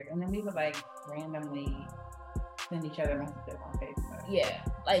And then we would like randomly send each other messages on Facebook. Yeah,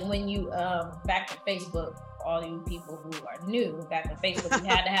 like when you back to Facebook, all you people who are new back to Facebook, you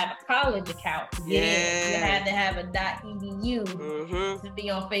had to have a college account to get in. You had to have a .edu to be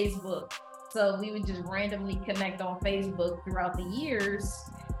on Facebook. So we would just randomly connect on Facebook throughout the years.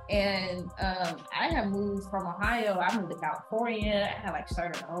 And I have moved from Ohio. I moved to California. I had like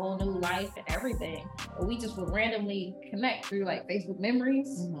started a whole new life and everything. But we just would randomly connect through like Facebook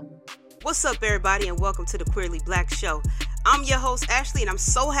memories. What's up, everybody, and welcome to the Queerly Black Show. I'm your host, Ashley, and I'm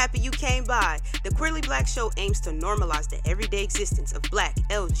so happy you came by. The Queerly Black Show aims to normalize the everyday existence of Black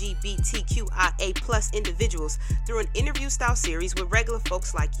LGBTQIA+ individuals through an interview-style series with regular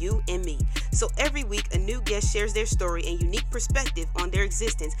folks like you and me. So every week, a new guest shares their story and unique perspective on their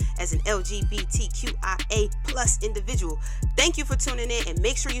existence as an LGBTQIA+ individual. Thank you for tuning in, and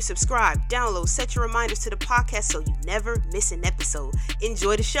make sure you subscribe, download, set your reminders to the podcast so you never miss an episode.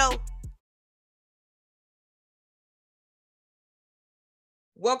 Enjoy the show.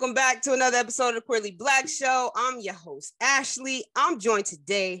 Welcome back to another episode of the Queerly Black Show. I'm your host, Ashley. I'm joined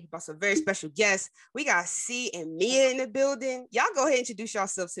today by some very special guests. We got C and Mia in the building. Y'all go ahead and introduce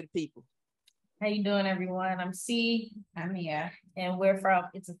yourselves to the people. How you doing, everyone? I'm C. I'm Mia. And we're from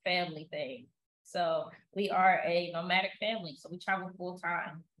It's a Family Thing. So we are a nomadic family. So we travel full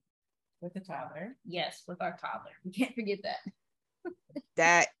time. With the toddler. Yes, with our toddler. We can't forget that.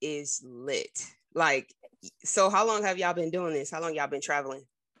 That is lit. Like, so how long have y'all been doing this? How long y'all been traveling?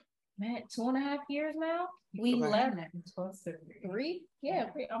 Man, 2.5 years now. We left three. Yeah,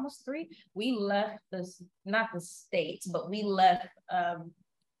 almost 3. We left not the States, but we left, kind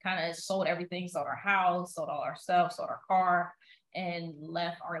of sold everything, sold our house, sold all our stuff, sold our car, and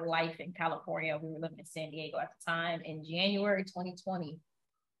left our life in California. We were living in San Diego at the time in January 2020.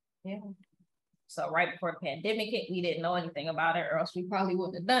 Yeah. So right before the pandemic hit, we didn't know anything about it, or else we probably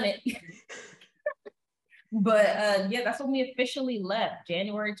wouldn't have done it. But yeah, that's when we officially left,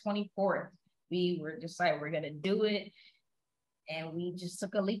 January 24th. We were just like, we're gonna do it, and we just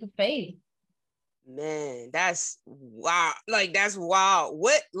took a leap of faith. Man, that's wow. Like, that's wild.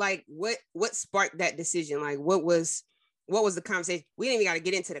 What sparked that decision? Like, what was the conversation? We didn't even got to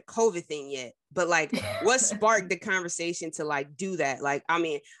get into the COVID thing yet, but like, what sparked the conversation to like do that? Like, I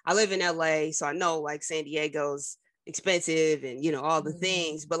mean, I live in LA, so I know like San Diego's expensive and, you know, all the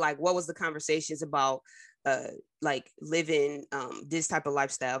things, but like, what was the conversations about like living this type of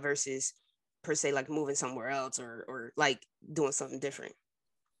lifestyle versus per se like moving somewhere else or like doing something different?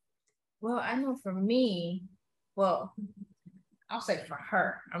 Well, I know for me, well, I'll say for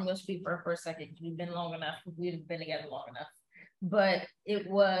her, I'm going to speak for her for a second. We've been long enough. We've been together long enough. But it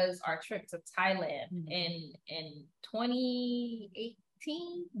was our trip to Thailand in 2018.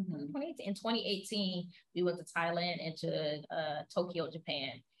 In 2018, we went to Thailand and to Tokyo,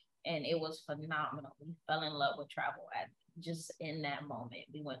 Japan. And it was phenomenal. We fell in love with travel just in that moment.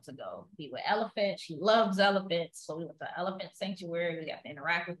 We went to go be with elephants. She loves elephants. So we went to Elephant Sanctuary. We got to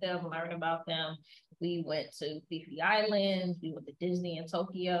interact with them, learn about them. We went to Fifi Islands. We went to Disney in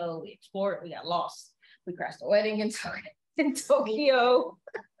Tokyo. We explored. We got lost. We crashed a wedding in Tokyo.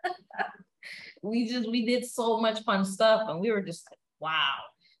 We did so much fun stuff. And we were just like, wow,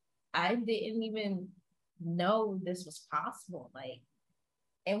 I didn't even know this was possible. Like,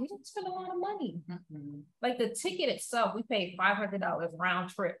 and we didn't spend a lot of money. Like the ticket itself, we paid $500 round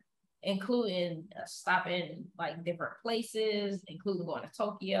trip, including stopping like different places, including going to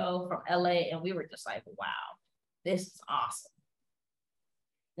Tokyo from LA. And we were just like, wow, this is awesome.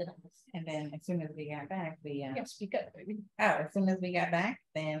 And then as soon as we got back, speak up, baby. As soon as we got back,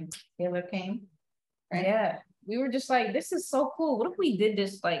 then Taylor came. Right? Yeah. We were just like, this is so cool. What if we did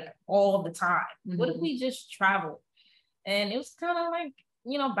this like all the time? What if we just traveled? And it was kind of like,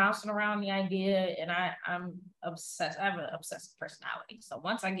 you know, bouncing around the idea, and I'm obsessed. I have an obsessive personality. So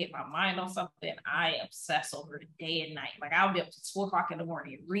once I get my mind on something, I obsess over it day and night. Like I'll be up to 2 o'clock in the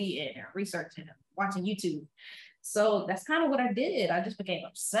morning reading and researching and watching YouTube. So that's kind of what I did. I just became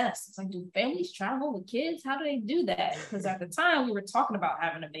obsessed. It's like, do families travel with kids? How do they do that? Because at the time we were talking about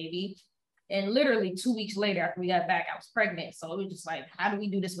having a baby, and literally 2 weeks later after we got back, I was pregnant. So it was just like, how do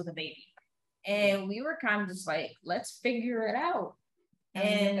we do this with a baby? And we were kind of just like, let's figure it out.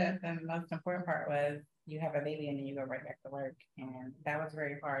 And the most important part was you have a baby and then you go right back to work. And that was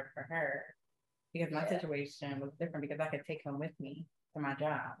very hard for her because my situation was different because I could take him with me to my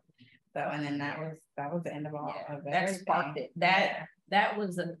job. So, and then that was the end of all of that. That sparked it. That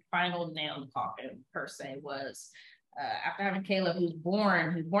was the final nail in the coffin per se was after having Caleb, he was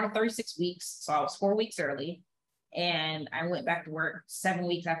born at 36 weeks. So I was 4 weeks early. And I went back to work 7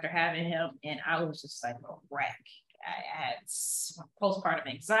 weeks after having him. And I was just like a wreck. I had postpartum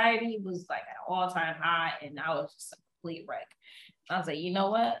anxiety was like at an all-time high, and I was just a complete wreck. I was like, you know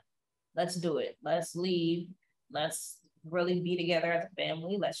what? Let's do it. Let's leave. Let's really be together as a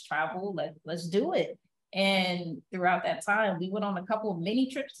family. Let's travel. Let's do it. And throughout that time, we went on a couple of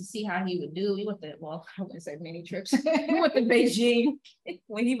mini trips to see how he would do. We went to, well, I wouldn't say mini trips. We went to Beijing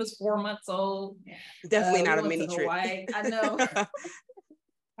when he was 4 months old. Definitely not a mini trip. Hawaii. I know.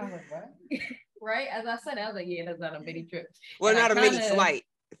 I was like, what? Right? As I said, I was like, yeah, that's not a mini trip. Well, not a mini flight,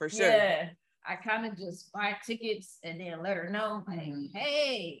 for sure. Yeah. I kind of just buy tickets and then let her know, like,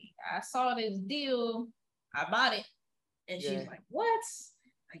 hey, I saw this deal. I bought it. And she's like, what?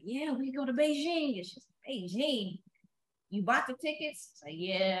 Like, yeah, we go to Beijing. And she's like, Beijing? You bought the tickets? Like,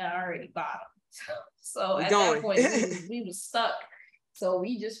 yeah, I already bought them. So at that point, we was stuck. So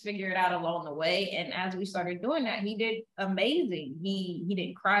we just figured it out along the way. And as we started doing that, he did amazing. He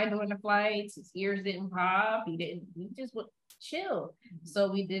didn't cry during the flights. His ears didn't pop. He just would chill.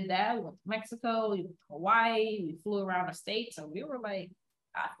 So we did that. We went to Mexico, we went to Hawaii, we flew around the States. And we were like,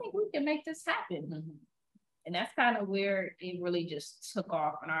 I think we can make this happen. Mm-hmm. And that's kind of where it really just took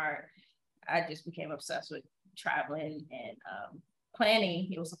off. And I just became obsessed with traveling and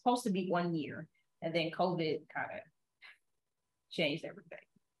planning. It was supposed to be 1 year. And then COVID kind of changed everything.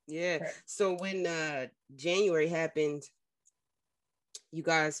 Yeah. Right. So when January happened, you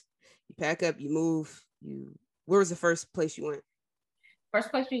guys, you pack up, you move, where was the first place you went? First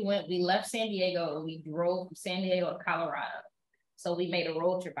place we went, we left San Diego and we drove from San Diego to Colorado. So we made a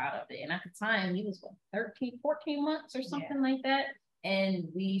road trip out of it. And at the time, he was 14 months or something like that. And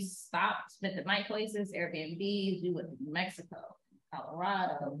we stopped, spent the night places, Airbnbs. We went to New Mexico,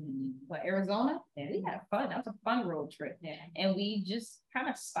 Colorado, Arizona. And we had fun. That was a fun road trip. Yeah. And we just kind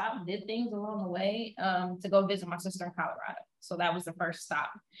of stopped, did things along the way to go visit my sister in Colorado. So that was the first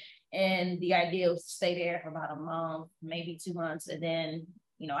stop. And the idea was to stay there for about a month, maybe 2 months. And then,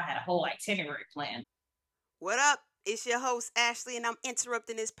 I had a whole itinerary plan. What up? It's your host, Ashley, and I'm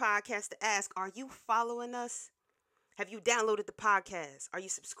interrupting this podcast to ask, are you following us? Have you downloaded the podcast? Are you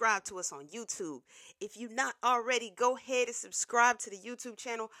subscribed to us on YouTube? If you're not already, go ahead and subscribe to the YouTube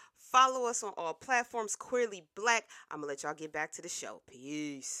channel. Follow us on all platforms, Queerly Black. I'm going to let y'all get back to the show.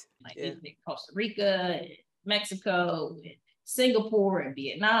 Peace. We did Costa Rica, and Mexico, and Singapore, and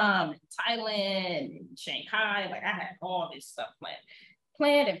Vietnam, and Thailand, and Shanghai. Like, I had all this stuff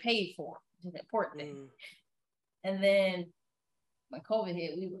planned and paid for, which is an important thing. And then when COVID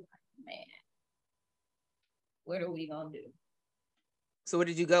hit, we were like, man, what are we gonna do? So where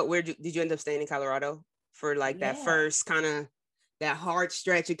did you go? Did you end up staying in Colorado for that first kind of that hard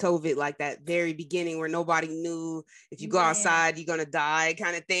stretch of COVID, like that very beginning where nobody knew if you go outside, you're gonna die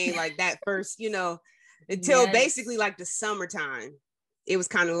kind of thing, like that first, until basically like the summertime. It was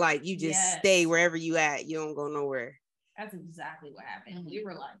kind of like you just stay wherever you at. You don't go nowhere. That's exactly what happened. We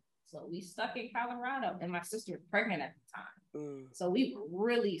were like, so we stuck in Colorado, and my sister was pregnant at the time. So we were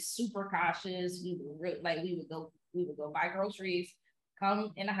really super cautious. We would go buy groceries,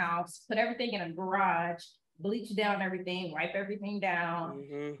 come in the house, put everything in a garage, bleach down everything, wipe everything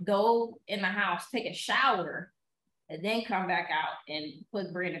down, go in the house, take a shower, and then come back out and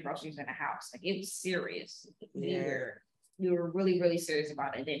bring the groceries in the house. Like, it was serious. We were really, really serious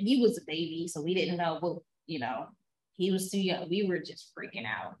about it. And he was a baby, so we didn't know he was too young. We were just freaking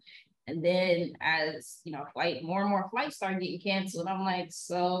out. And then as, more and more flights started getting canceled, I'm like,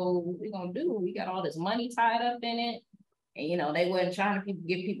 so what we gonna do? We got all this money tied up in it. And, they weren't trying to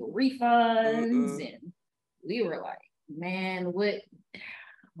give people refunds. And we were like, man,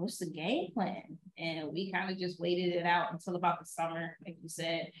 what's the game plan? And we kind of just waited it out until about the summer, like you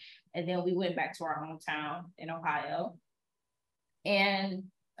said. And then we went back to our hometown in Ohio. And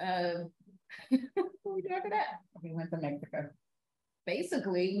what we did after that? We went to Mexico.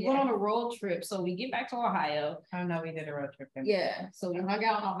 Basically, we went on a road trip. So we get back to Ohio. Oh no, we did a road trip. Yeah. So we hung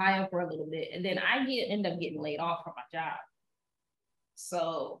out in Ohio for a little bit. And then I end up getting laid off from my job.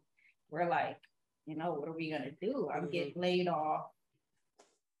 So we're like, what are we gonna do? I'm getting laid off.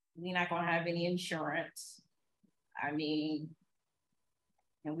 We're not gonna have any insurance. And we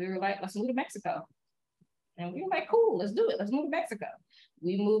were like, let's move to Mexico. And we were like, cool, let's do it. Let's move to Mexico.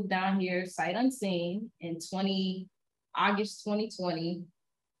 We moved down here sight unseen in August 2020.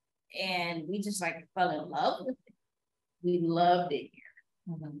 And we just fell in love with it. We loved it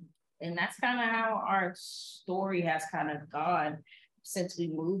here. And that's kind of how our story has kind of gone since we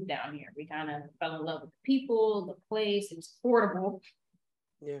moved down here. We kind of fell in love with the people, the place. It was affordable.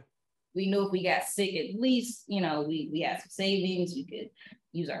 Yeah. We knew if we got sick, at least, we had some savings. We could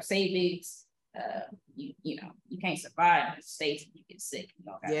use our savings. You can't survive in the States if you get sick. You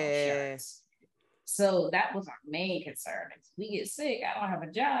don't have no insurance. So that was our main concern. If we get sick, I don't have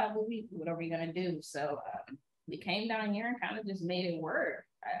a job. What are we gonna do? So we came down here and kind of just made it work.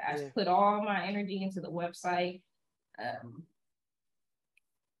 I put all my energy into the website. And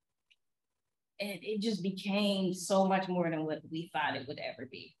it just became so much more than what we thought it would ever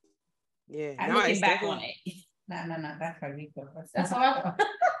be. Yeah. I'm looking back on it. No. That's how we feel. That's how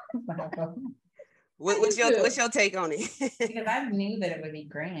I What's your take on it? Because I knew that it would be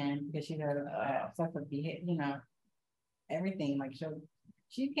grand because she had such a everything. Like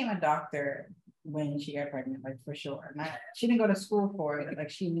she became a doctor when she got pregnant, like for sure. She didn't go to school for it.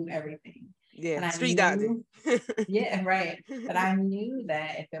 Like she knew everything. Yeah, street doctor. Yeah, right. But I knew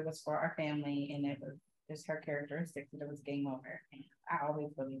that if it was for our family and it was just her characteristics, that it was game over. And I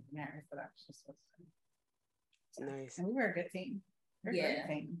always believed in her, so that was just so nice. And we were a good team. Yeah,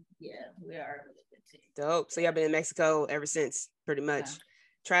 we are a really good team. Dope. So y'all been in Mexico ever since, pretty much.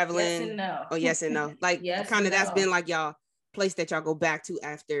 Traveling. Yes and no. Oh, yes and no. Like kind of that's been like y'all place that y'all go back to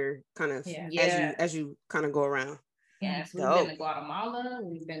after kind of as you kind of go around. Yes, we've been to Guatemala,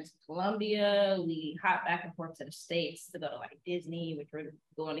 we've been to Colombia, we hop back and forth to the States to go to like Disney, which we're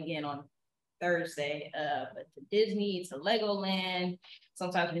going again on Thursday, but to Disney, to Legoland.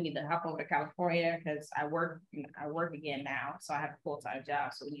 Sometimes we need to hop over to California because I work again now, so I have a full-time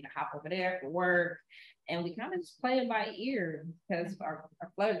job, so we need to hop over there for work. And we kind of just play it by ear because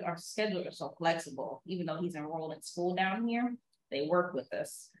our schedule is so flexible. Even though he's enrolled in school down here, they work with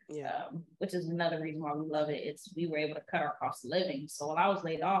us. Yeah, which is another reason why we love it. We were able to cut our cost of living. So while I was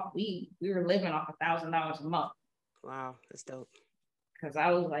laid off, we were living off $1,000 a month. Wow, that's dope. Because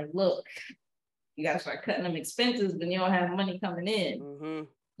I was like, look, you got to start cutting them expenses when you don't have money coming in. Mm-hmm.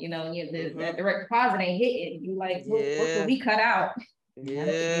 You know, that direct deposit ain't hitting. You like, what can we cut out?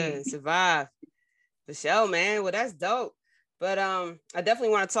 Yeah, survive. For sure, man. Well, that's dope. But I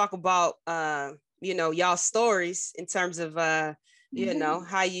definitely want to talk about y'all stories in terms of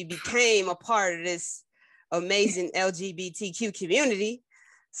how you became a part of this amazing LGBTQ community.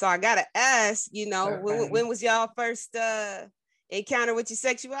 So I gotta ask, when was y'all first encounter with your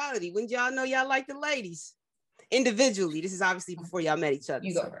sexuality? When did y'all know y'all liked the ladies individually? This is obviously before y'all met each other.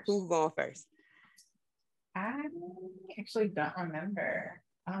 You go first. Who's going first? I actually don't remember.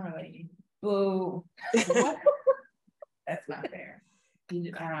 I don't really. Boo. That's not fair.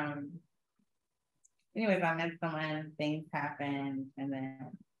 Anyways, I met someone, things happened, and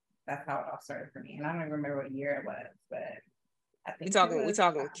then that's how it all started for me. And I don't even remember what year it was, but I think we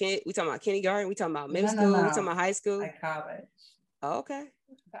talking about kindergarten, we talking about middle school, we talking about high school, like college. Oh, okay.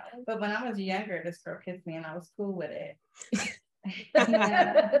 But when I was younger, this girl kissed me, and I was cool with it.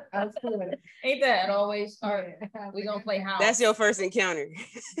 I was cool with it. Ain't that always? All right, we gonna play house. That's your first encounter.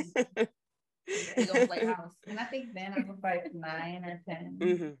 We gonna play house, and I think then I was like 9 or 10.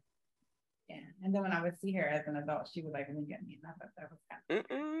 Mm-hmm. Yeah, and then when I would see her as an adult, she would like look at me, and I thought that was kind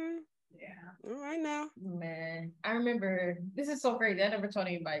of All right now, man. I remember this is so crazy. I never told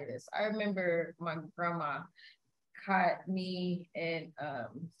anybody this. I remember my grandma caught me and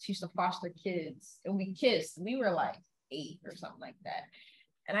she used to foster kids, and we kissed. We were like 8 or something like that,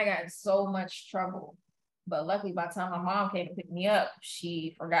 and I got in so much trouble. But luckily, by the time my mom came to pick me up,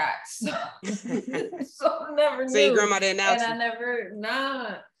 she forgot. So, so never knew. So your grandma didn't know. And I never,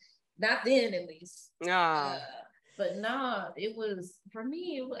 not then at least. But it was, for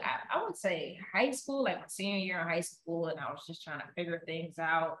me, I would say high school, like my senior year in high school, and I was just trying to figure things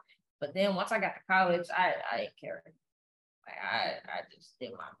out. But then once I got to college, I didn't care. Like I just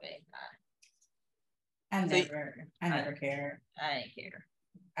did my thing. I never cared. I didn't care.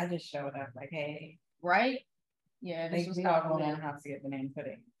 I just showed up like, hey. Right? Yeah, this was all going on how to get the name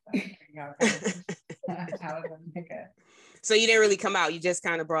pudding. So you didn't really come out. You just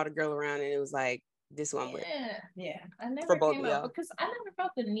kind of brought a girl around, and it was like this one with. Yeah. I never came out because I never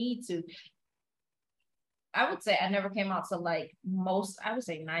felt the need to. I would say I never came out to like I would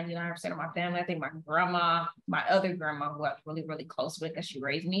say 99% of my family. I think my grandma, my other grandma, who I was really, really close with because she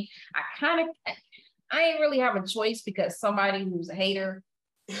raised me, I ain't really have a choice because somebody who's a hater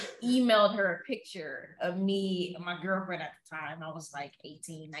emailed her a picture of me and my girlfriend at the time. I was like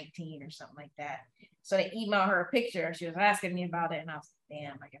 18, 19 or something like that. So they emailed her a picture. She was asking me about it, and I was like,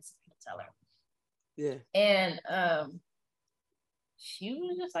 damn, I guess I can tell her. Yeah. And she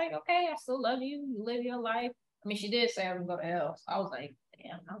was just like, okay, I still love you. You live your life. I mean, she did say I would go to hell. So I was like,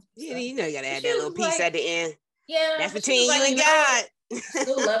 damn. You know you gotta add that little piece at the end. Yeah. That's between you and God.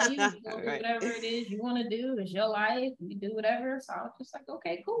 Still love you. You do whatever it is you want to do. It's your life. You do whatever. So I was just like,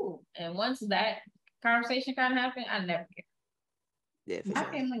 okay, cool. And once that conversation kind of happened, I never cared. Yeah, my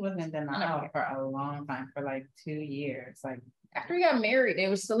family was in denial for a long time, for like 2 years. Like after we got married, they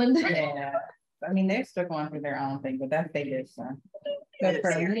were still in denial. Yeah. I mean, they're still going through their own thing, but that's their business. But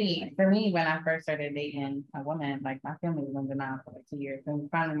for me, when I first started dating a woman, like my family was in denial for like 2 years. And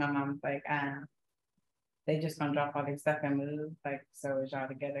finally my mom was like, they just gonna drop all their stuff and move. Like, so is y'all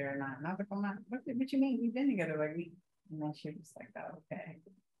together or not? And I was like, well, Mom, what you mean? We've been together like we, and then she was like, oh, okay.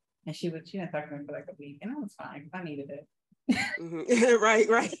 And she didn't talk to me for like a week, and I was fine. I needed it. Right.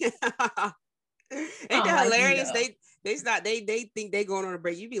 Ain't that like hilarious? They think they going on a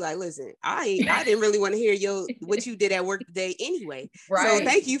break. You be like, listen, I didn't really want to hear what you did at work today anyway. Right. So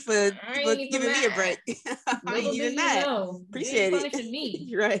thank you for giving me a break. I ain't even mad. Appreciate it.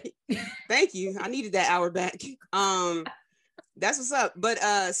 Me. Right. Thank you. I needed that hour back. That's what's up. But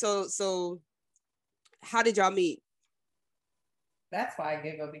so how did y'all meet? That's why I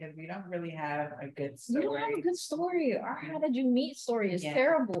giggle, because we don't really have a good story. We don't have a good story. Our how did you meet story is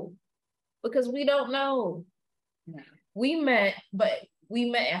terrible because we don't know. No. We met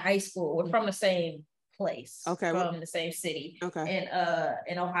in high school. We're from the same place. Okay. From the same city. Okay.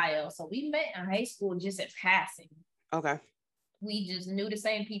 In Ohio. So we met in high school just in passing. Okay. We just knew the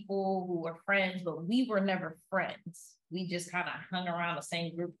same people who were friends, but we were never friends. We just kind of hung around the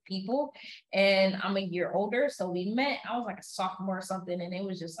same group of people. And I'm a year older, so we met. I was like a sophomore or something, and it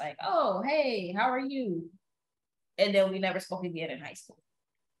was just like, oh, hey, how are you? And then we never spoke again in high school.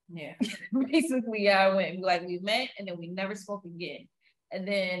 Yeah. Basically, we met, and then we never spoke again. And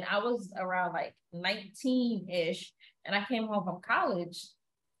then I was around like 19-ish, and I came home from college,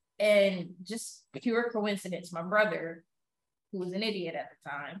 and just pure coincidence, my brother, who was an idiot at the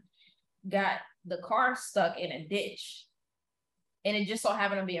time, got the car stuck in a ditch, and it just so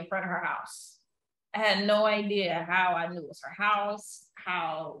happened to be in front of her house. I had no idea how I knew it was her house,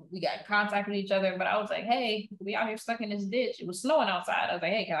 how we got in contact with each other, but I was like, hey, we out here stuck in this ditch. It was snowing outside. I was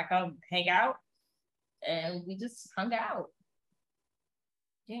like, hey, can I come hang out? And we just hung out.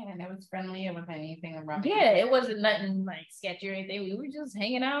 Yeah, and it was friendly. It wasn't anything around. Yeah, it wasn't nothing like sketchy or anything. We were just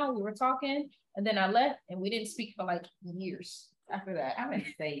hanging out. We were talking, and then I left, and we didn't speak for like years. After that, I would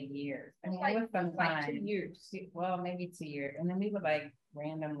say years. I mean, it was some time. 2 years. Well, maybe 2 years. And then we would like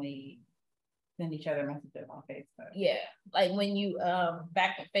randomly send each other messages on Facebook. Yeah. Like when you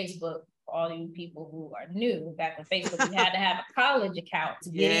back on Facebook, all you people who are new, back on Facebook, you had to have a college account to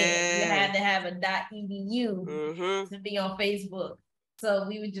get in. You had to have a .edu to be on Facebook. So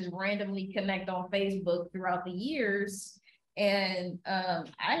we would just randomly connect on Facebook throughout the years. And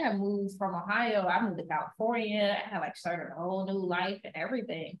I had moved from Ohio. I moved to California. I had like started a whole new life and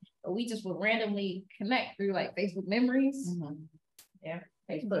everything. But we just would randomly connect through like Facebook memories. Mm-hmm. Yeah,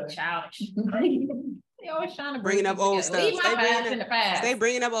 Facebook childish. They always trying to bring up old stuff. Leave my past in the past. They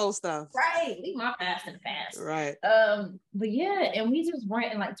bringing up old stuff. Right. Leave my past in the past. Right. But yeah, and we just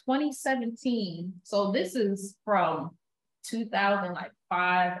went in like 2017. So this is from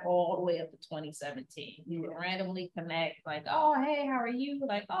 2005 all the way up to 2017. We would randomly connect, like, oh, hey, how are you?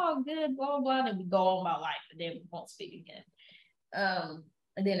 Like, oh, good, blah, blah, blah. And we go on my life, and then we won't speak again.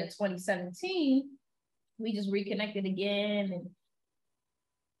 And then in 2017, we just reconnected again. And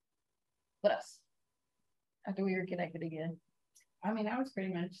what else? After we reconnected again. I mean, that was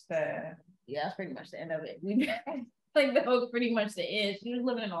pretty much that's pretty much the end of it. Like that was pretty much the end. She was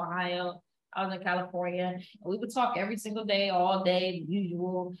living in Ohio. I was in California, and we would talk every single day, all day, the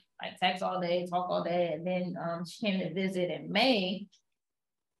usual, like text all day, talk all day. And then she came to visit in May,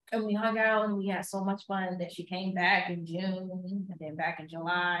 and we hung out, and we had so much fun that she came back in June, and then back in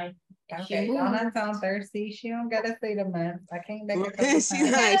July. Okay, don't sound thirsty. She don't gotta say the month. I came back.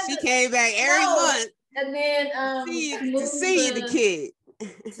 She came back every month. And then to see the kid.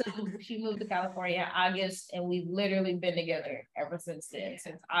 So she moved to California in August, and we've literally been together ever since then,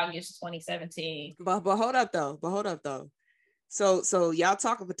 since August 2017. But hold up though. So y'all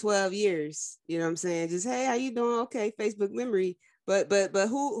talking for 12 years, you know what I'm saying? Just, hey, how you doing? Okay, Facebook memory. But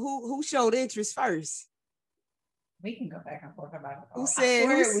who showed interest first? We can go back and forth about it. Who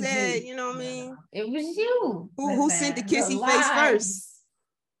said, you know what I mean? It was you. Who sent the kissy face first?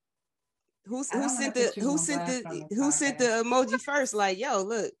 Who sent the emoji first? Like, yo,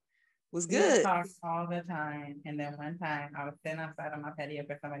 look, was good. We talk all the time, and then one time I was sitting outside on my patio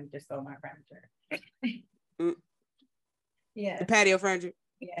because somebody just stole my furniture. Yeah, the patio furniture.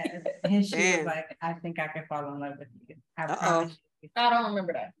 Yeah, and she was like, "I think I could fall in love with you." I don't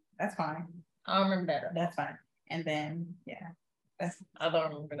remember that. That's fine. I don't remember that. That's fine. And then I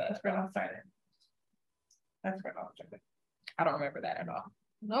don't remember that. That's where it all started. I don't remember that at all.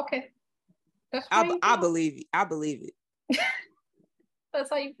 Okay. I believe you. I believe it. That's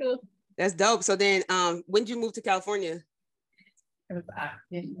how you feel. That's dope. So then, when did you move to California? It was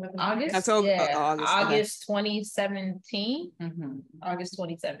August. October, August 2017. Mm-hmm. August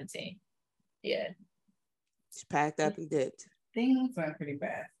 2017. Yeah. She packed up and dipped. Things went pretty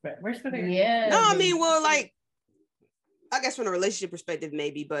fast, but we're still there. Yeah. No, I mean, well, like, I guess from a relationship perspective,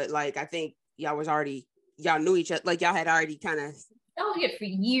 maybe, but like, I think y'all knew each other, like y'all had already kind of. Oh yeah, for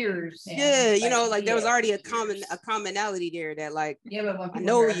years. Yeah, you like, know, like there was already a years. commonality there that like. Yeah, but when I people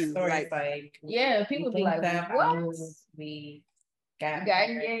know hear you, stories like yeah, people be like, that, what? We got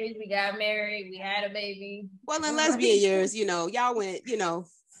engaged, we got married, we had a baby. Well, in lesbian years, you know, y'all went, you know,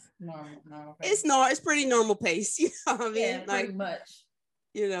 normal. It's pretty normal pace, you know what I mean? Yeah, like, pretty much.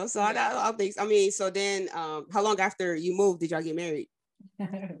 You know, so I think, I mean, so then how long after you moved did y'all get married?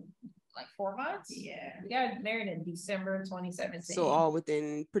 Like 4 months. Yeah, we got married in December 2017. So all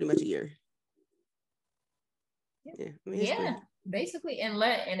within pretty much a year. Yeah, I mean, basically in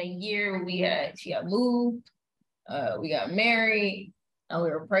a year she got moved, we got married, and we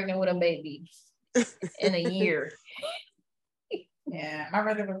were pregnant with a baby in a year. Yeah, my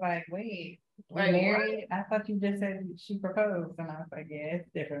brother was like, wait, we're married? What? I thought you just said she proposed. And I was like, yeah, it's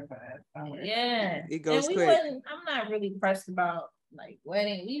different for us. Yeah. It goes and quick. I'm not really pressed about like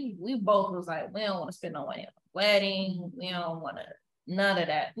wedding. We both was like, we don't want to spend no money on a wedding. We don't want to, none of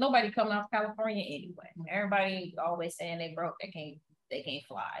that. Nobody coming off California anyway. Everybody always saying they broke, they can't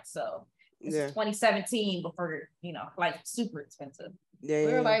fly. So this is 2017 before, you know, flights super expensive. We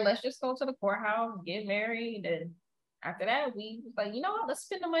were like, let's just go to the courthouse, get married, and after that, we was like, you know what? Let's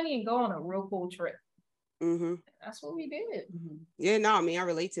spend the money and go on a real cool trip. Mm-hmm. That's what we did. Mm-hmm. Yeah, no, I mean, I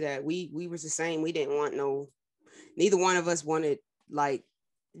relate to that. We was the same. We didn't want neither one of us wanted like,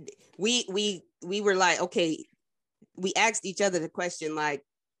 we were like, okay, we asked each other the question like,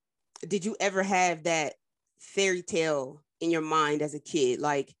 did you ever have that fairy tale in your mind as a kid?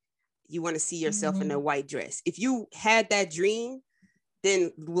 Like, you want to see yourself in a white dress. If you had that dream,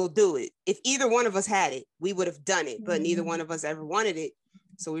 then we'll do it. If either one of us had it, we would have done it, but neither one of us ever wanted it.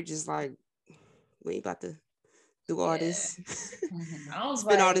 So we're just like, we ain't about to do all this.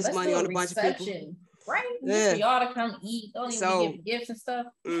 Spend all this money on a bunch of people. Right? Just for y'all to come eat, don't even give gifts and stuff.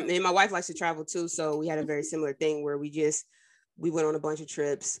 And my wife likes to travel too. So we had a very similar thing where we went on a bunch of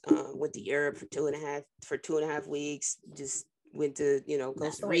trips, went to Europe for 2.5 weeks, just went to, you know,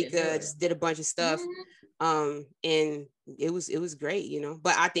 Costa Rica, just did a bunch of stuff. And it was great, you know,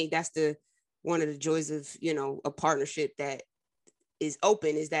 but I think that's one of the joys of, you know, a partnership that is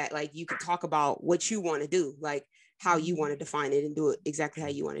open, is that like you can talk about what you want to do, like how you want to define it and do it exactly how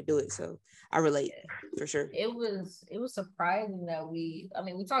you want to do it. So I relate for sure. It was surprising that we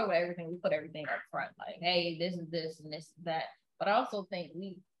talk about everything, we put everything up front, like, hey, this is this and this is that. But I also think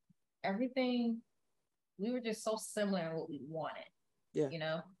we were just so similar in what we wanted. Yeah. You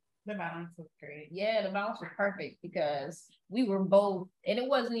know? The balance was great. Yeah, the balance was perfect because we were both, and it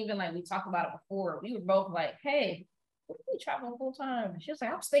wasn't even like we talked about it before. We were both like, hey, what if we travel full time? She was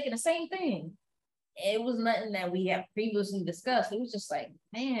like, I was thinking the same thing. It was nothing that we had previously discussed. It was just like,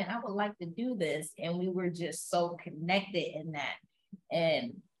 man, I would like to do this. And we were just so connected in that.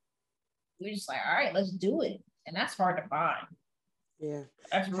 And we were just like, all right, let's do it. And that's hard to find. Yeah.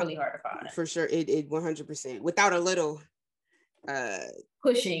 That's really hard to find. For sure. It 100%. Without a little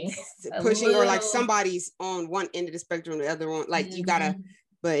pushing or like somebody's on one end of the spectrum, the other one, like you gotta,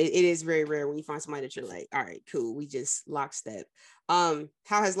 but it is very rare when you find somebody that you're like, all right, cool, we just lockstep. How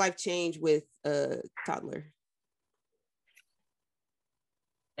has life changed with a toddler?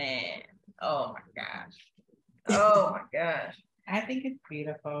 Man, oh my gosh. I think it's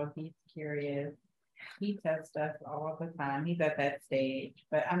beautiful. He's curious. He tests us all the time. He's at that stage.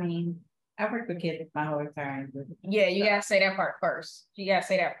 But I mean, I worked with kids my whole time. Yeah, you gotta say that part first.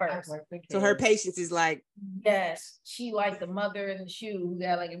 So her patience is like, yes, she like the mother in the shoe who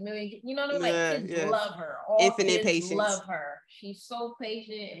got like a million, you know what I mean? Like kids love her. All infinite kids patience. Love her. She's so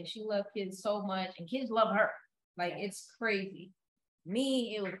patient and she loves kids so much, and kids love her. Like, it's crazy.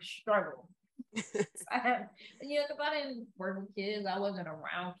 Me, it was a struggle. Because I didn't work with kids. I wasn't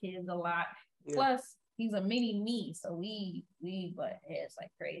around kids a lot. Yeah. Plus, he's a mini me, so we butt heads like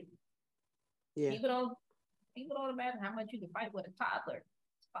crazy. Yeah. People don't imagine how much you can fight with a toddler.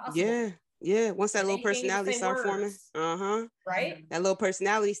 It's possible. Yeah. Once that little personality start forming, right? That little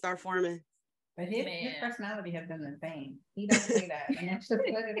personality start forming. But his personality has been the same. He doesn't say that, and that's just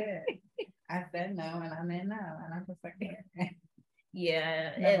what it is. I said no, and I meant no, and I'm just like,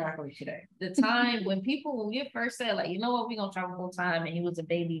 yeah. The time when we first said, like, you know what, we're gonna travel full time, and he was a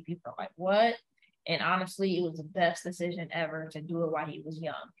baby, people are like, what? And honestly, it was the best decision ever to do it while he was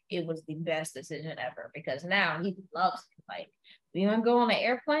young. It was the best decision ever because now he loves it. Like, we're going to go on an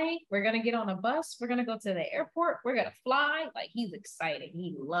airplane. We're going to get on a bus. We're going to go to the airport. We're going to fly. Like, he's excited.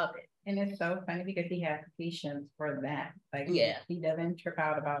 He loved it. And it's so funny because he has patience for that. Like, Yeah. he doesn't trip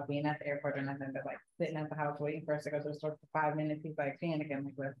out about being at the airport or nothing, but like sitting at the house waiting for us to go to the store for 5 minutes. He's like panicking,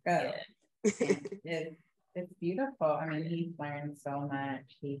 like, let's go. Yeah. And it's beautiful. I mean, he's learned so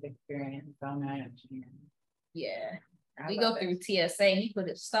much. He's experienced so much. Yeah. We go through TSA. He put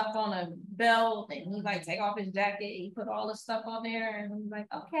his stuff on a belt and he like take off his jacket. He put all the stuff on there and he's like,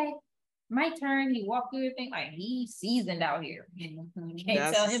 okay, my turn. He walked through the thing like he's seasoned out here. You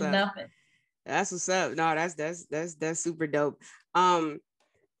can't tell him nothing. That's what's up. No, that's super dope.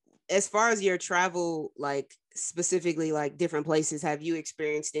 As far as your travel, like specifically like different places, have you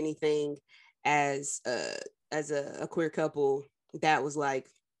experienced anything as a queer couple that was like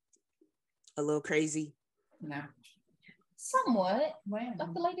a little crazy? No. Somewhat. Like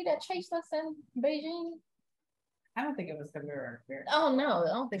the lady that chased us in Beijing. I don't think it was because we were queer. Oh no,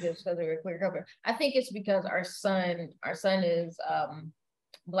 I don't think it was because we were queer couple. I think it's because our son is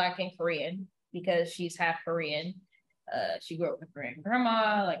Black and Korean because she's half Korean. She grew up with a Korean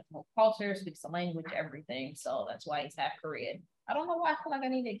grandma, like whole culture, speaks the language, everything. So that's why he's half Korean. I don't know why I feel like I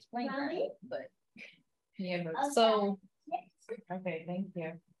need to explain that, but yeah. But so okay, thank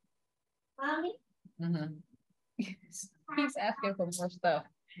you. Mommy. Mm-hmm. He's asking for more stuff.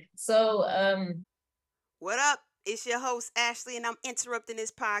 So what up? It's your host Ashley, and I'm interrupting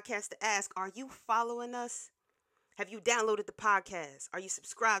this podcast to ask: are you following us? Have you downloaded the podcast? Are you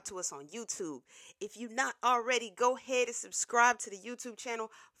subscribed to us on YouTube? If you're not already, go ahead and subscribe to the YouTube channel.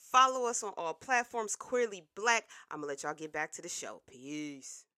 Follow us on all platforms, Queerly Black. I'm going to let y'all get back to the show.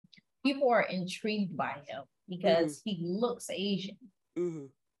 Peace. People are intrigued by him because he looks Asian. Mm-hmm.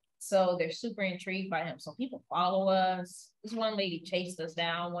 So they're super intrigued by him. So people follow us. This one lady chased us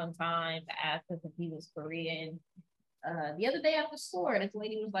down one time to ask us if he was Korean. The other day at the store, this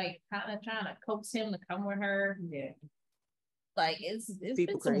lady was like kind of trying to coax him to come with her. Yeah. Like it's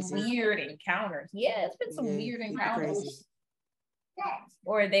People been crazy. some weird encounters. Yeah, it's been some weird encounters. Crazy.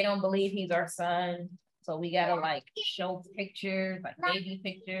 Or they don't believe he's our son. So we gotta like show pictures, like baby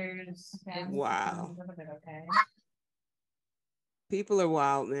pictures. Okay. Wow. Okay. People are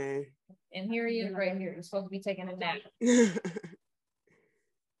wild, man. And here he is right here. He's supposed to be taking a nap.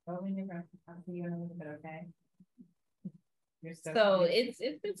 Okay. So it's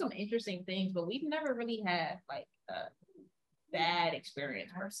been some interesting things, but we've never really had like a bad experience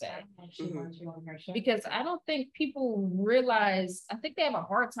per se. Because I don't think people realize, I think they have a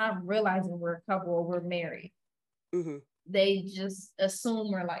hard time realizing we're a couple or we're married. Mm-hmm. They just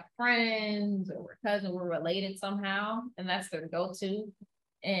assume we're like friends or we're cousins, we're related somehow, and that's their go-to.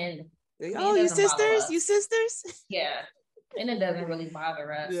 And oh, you sisters? You sisters? Yeah. And it doesn't really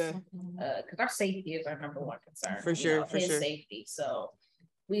bother us. Yeah. Because our safety is our number one concern. For sure. For his sure. safety. So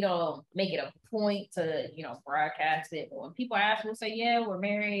we don't make it a point to, broadcast it. But when people ask, we'll say, yeah, we're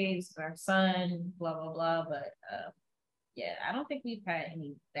married, it's our son, blah, blah, blah. But yeah, I don't think we've had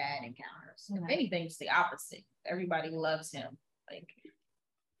any bad encounters. If anything, it's the opposite. Everybody loves him. Like,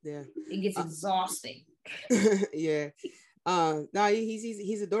 yeah, it gets exhausting. Yeah. No,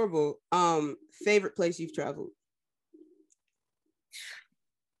 he's adorable. Favorite place you've traveled?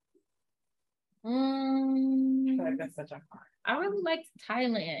 I feel like that's such a hard. I really liked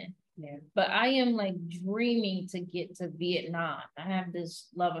Thailand. Yeah. But I am like dreaming to get to Vietnam. I have this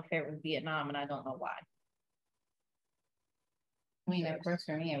love affair with Vietnam and I don't know why. I mean, of course,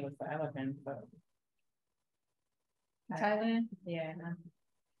 for me, it was the elephant. But Thailand? Yeah.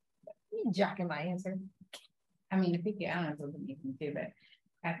 You jocking my answer. I mean, the Peaky Islands was amazing too, but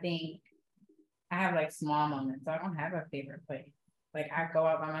I think I have like small moments, so I don't have a favorite place. Like I go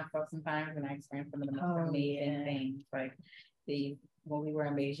out by myself sometimes and I experience some of the most amazing things. Like when we were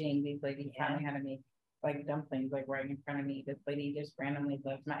in Beijing, these ladies taught me how to make like dumplings like right in front of me. This lady just randomly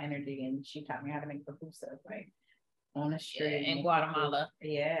loves my energy and she taught me how to make pupusas like on the street. In Guatemala.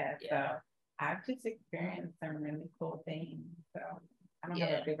 Yeah. So I've just experienced some really cool things. So I don't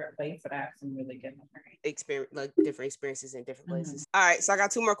have a favorite place, but I have some really good memories. Different experiences in different places. All right, so I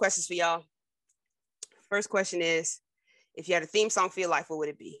got 2 more questions for y'all. First question is, if you had a theme song for your life, what would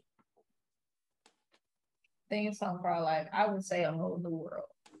it be? Theme song for our life, I would say A Whole New World.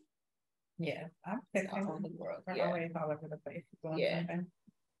 Yeah, I'm A Whole New World. I'm always all over the place. Yeah.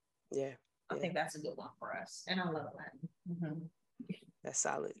 Yeah. I think that's a good one for us. And I love that. Mm-hmm. That's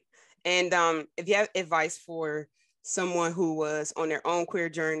solid. And if you have advice for someone who was on their own queer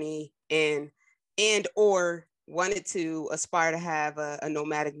journey and or wanted to aspire to have a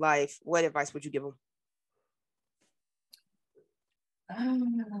nomadic life, what advice would you give them?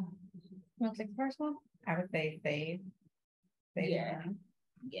 Want to take the first one? I would say save. Yeah.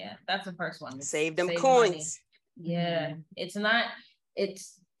 Yeah, that's the first one. Save them coins. Money. Yeah, it's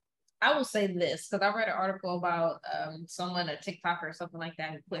I will say this because I read an article about someone, a TikToker or something like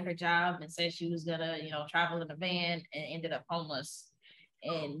that, who quit her job and said she was gonna, travel in a van and ended up homeless.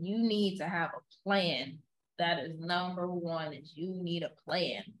 And you need to have a plan. That is number one. Is you need a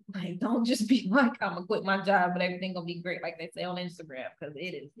plan. Like, don't just be like, I'm gonna quit my job and everything gonna be great, like they say on Instagram, because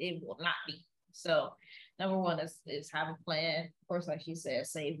it will not be. So number one is have a plan. Of course, like she said,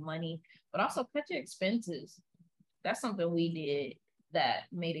 save money, but also cut your expenses. That's something we did that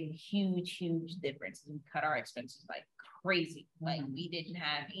made a huge difference. We cut our expenses like crazy. Like, we didn't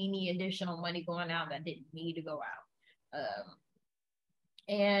have any additional money going out that didn't need to go out.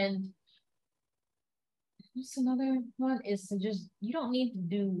 And what's another one is to just, you don't need to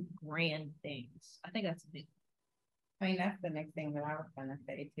do grand things. I think that's a big. I mean, that's the next thing that I was going to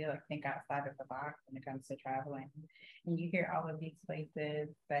say too. Like, think outside of the box when it comes to traveling. And you hear all of these places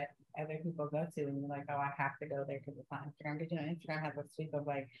that other people go to, and you're like, oh, I have to go there because it's on Instagram. Because, Instagram has a sweep of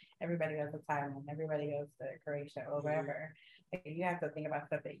like, everybody goes to Thailand, everybody goes to Croatia or wherever. Like, you have to think about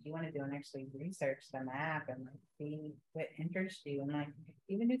stuff that you want to do and actually research the map and like see what interests you, and like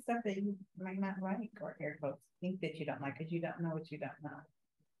even do stuff that you might not like, or air quotes, think that you don't like because you don't know what you don't know.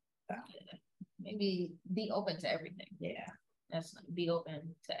 So maybe be open to everything. Yeah, that's be open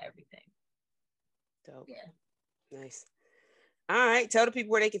to everything. Dope. Yeah, nice. All right, tell the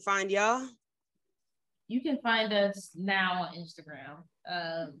people where they can find y'all. You can find us now on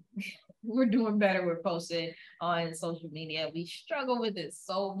Instagram. We're doing better with posting on social media. We struggle with it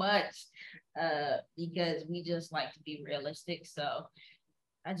so much because we just like to be realistic. So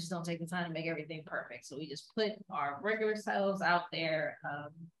I just don't take the time to make everything perfect. So we just put our regular selves out there.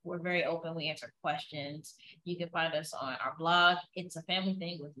 We're very open. We answer questions. You can find us on our blog. It's a family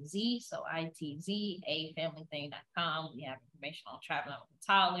thing with a Z. So ITZ, afamilything.com. We have information on traveling with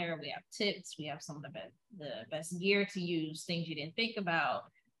a toddler. We have tips. We have some of the best gear to use, things you didn't think about.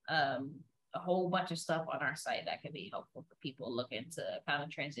 A whole bunch of stuff on our site that can be helpful for people looking to kind of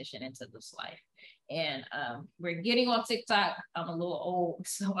transition into this life. And we're getting on TikTok. I'm a little old,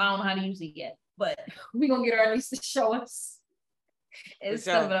 so I don't know how to use it yet, but we're going to get our niece to show us. It's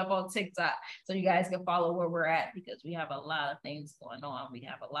coming up on TikTok, so you guys can follow where we're at, because we have a lot of things going on. We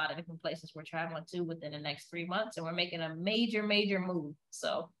have a lot of different places we're traveling to within the next 3 months, and we're making a major move.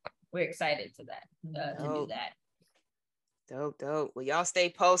 So we're excited to do that. Dope. Well, y'all stay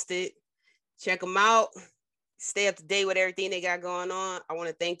posted. Check them out. Stay up to date with everything they got going on. I want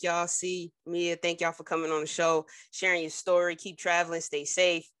to thank y'all. Mia, thank y'all for coming on the show, sharing your story. Keep traveling, stay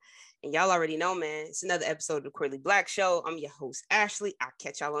safe. And y'all already know, man, it's another episode of the Queerly Black Show. I'm your host, Ashley. I'll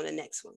catch y'all on the next one.